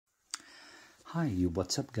Hi,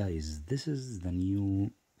 what's up guys? This is the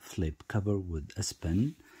new flip cover with S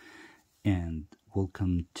Pen and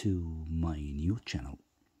welcome to my new channel.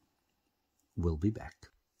 We'll be back.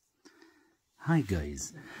 Hi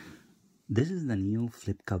guys, this is the new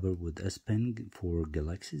flip cover with S Pen for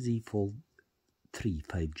Galaxy Z Fold 3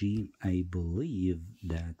 5G. I believe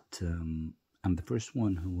that I'm the first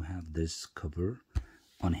one who have this cover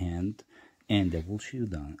on hand, and I will show you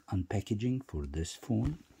the unpackaging for this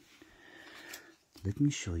phone. Let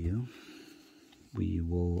me show you. We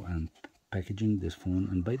will unpackaging this phone,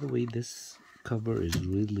 and by the way, this cover is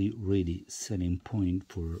really selling point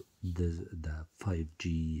for the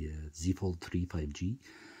 5G Z Fold 3 5G.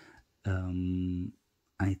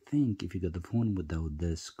 I think if you got the phone without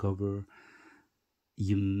this cover,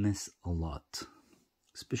 you miss a lot,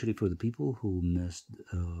 especially for the people who missed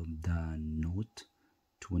the Note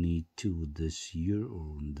 22 this year,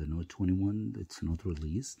 or the Note 21. It's not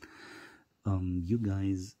released. You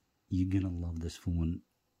guys, you're gonna love this phone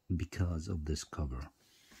because of this cover.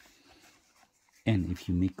 And if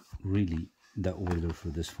you make really the order for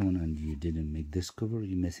this phone and you didn't make this cover,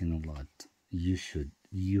 you're missing a lot. You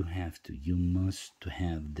must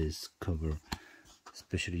have this cover,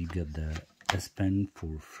 especially you get the S Pen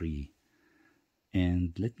for free.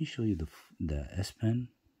 And let me show you the S Pen,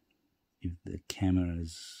 if the camera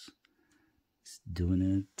is doing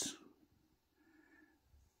it.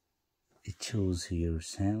 It shows here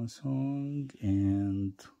Samsung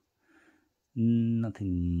and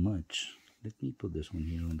nothing much. Let me put this one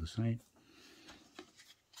here on the side.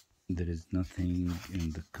 There is nothing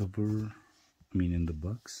in the cover, in the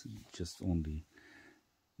box, just only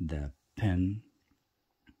the pen,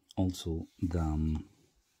 also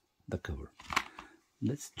the cover.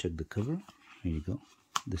 Let's check the cover. Here you go.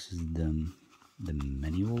 This is the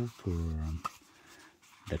manual for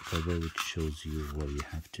the cover, which shows you what you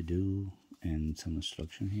have to do and some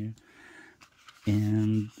instruction here.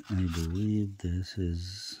 And I believe this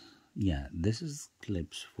is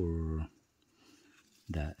clips for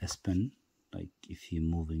the S Pen, like if you're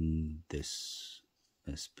moving this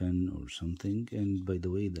S Pen or something. And by the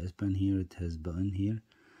way, the S Pen here, it has button here,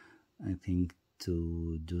 I think,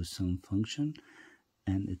 to do some function.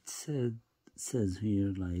 And it says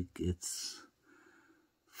here like it's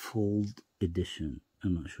fold edition.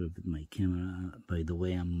 I'm not sure if my camera, by the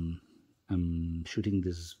way, I'm shooting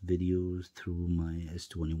this video through my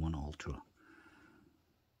S21 Ultra.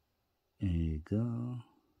 There you go.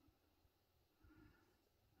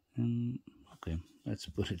 And okay, let's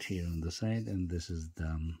put it here on the side, and this is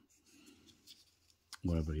the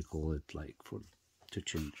whatever you call it, like to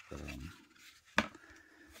change.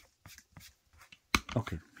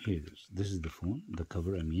 Okay, here it is. This is the phone, the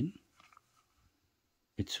cover.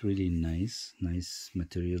 It's really nice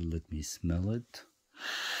material. Let me smell it.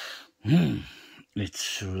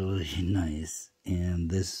 It's really nice. And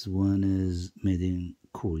this one is made in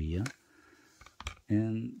Korea.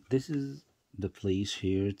 And this is the place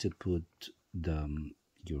here to put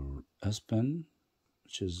your S Pen,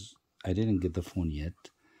 which is, I didn't get the phone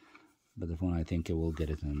yet, but the phone, I think I will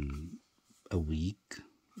get it in a week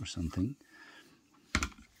or something.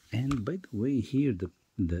 And by the way, here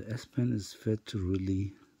the S Pen is fit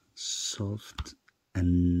really soft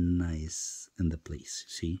and nice in the place.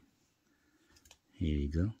 See, here you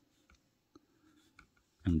go.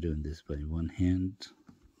 I'm doing this by one hand.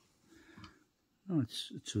 Oh,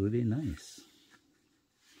 it's really nice.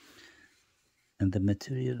 And the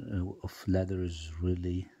material of leather is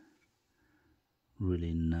really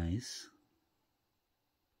nice.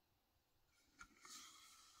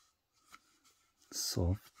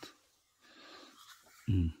 Soft.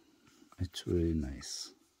 It's really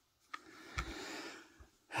nice.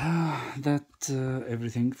 That's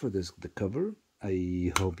everything for the cover.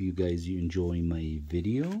 I hope you guys enjoy my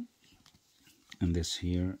video. And this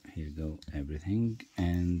here you go, everything.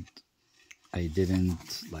 And I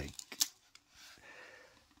didn't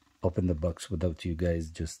open the box without you guys.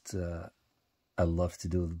 Just I love to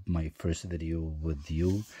do my first video with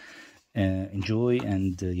you. Enjoy,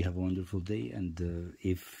 and you have a wonderful day. And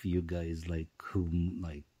if you guys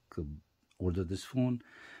order this phone,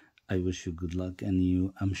 I wish you good luck,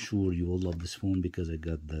 and I'm sure you will love this phone, because I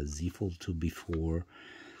got the Z Fold 2 before,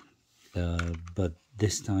 but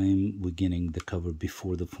this time we're getting the cover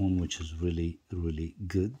before the phone, which is really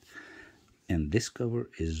good. And this cover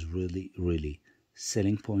is really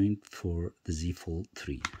selling point for the Z Fold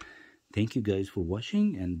 3. Thank you guys for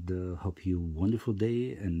watching, and hope you a wonderful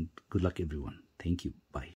day, and good luck everyone. Thank you. Bye.